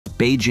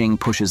Beijing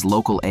pushes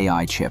local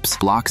AI chips,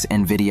 blocks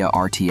Nvidia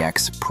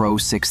RTX Pro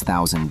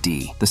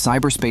 6000D. The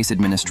Cyberspace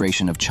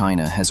Administration of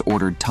China has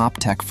ordered top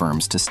tech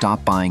firms to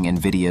stop buying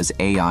Nvidia's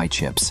AI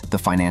chips, the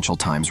Financial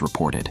Times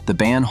reported. The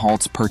ban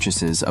halts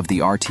purchases of the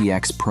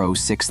RTX Pro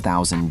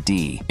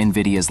 6000D,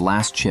 Nvidia's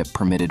last chip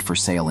permitted for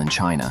sale in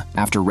China,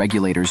 after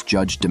regulators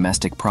judged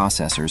domestic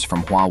processors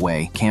from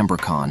Huawei,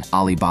 Cambricon,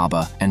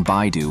 Alibaba, and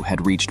Baidu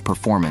had reached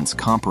performance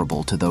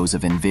comparable to those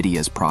of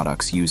Nvidia's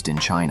products used in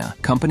China.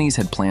 Companies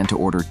had planned to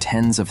order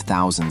tens of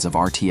thousands of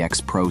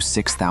RTX Pro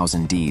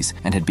 6000Ds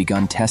and had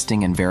begun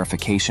testing and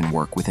verification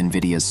work with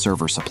Nvidia's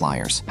server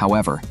suppliers.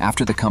 However,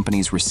 after the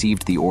companies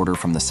received the order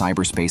from the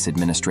Cyberspace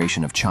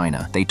Administration of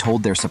China, they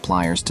told their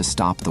suppliers to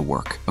stop the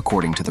work,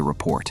 according to the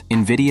report.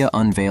 Nvidia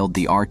unveiled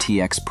the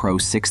RTX Pro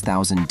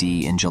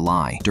 6000D in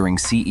July during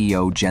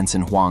CEO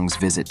Jensen Huang's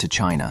visit to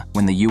China,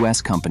 when the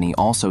US company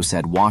also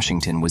said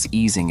Washington was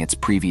easing its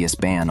previous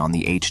ban on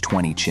the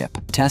H20 chip.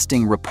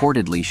 Testing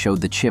reportedly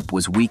showed the chip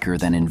was weaker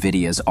than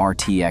Nvidia's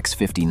RTX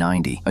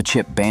 5090, a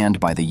chip banned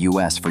by the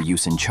US for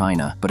use in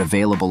China, but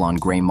available on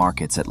gray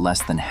markets at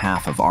less than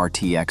half of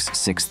RTX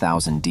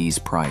 6000D's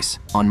price.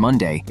 On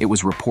Monday, it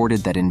was reported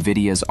that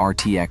Nvidia's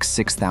RTX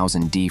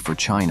 6000D for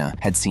China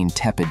had seen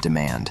tepid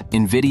demand.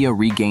 Nvidia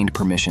regained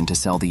permission to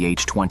sell the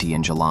H20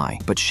 in July,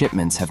 but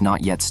shipments have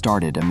not yet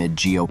started amid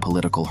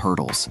geopolitical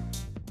hurdles.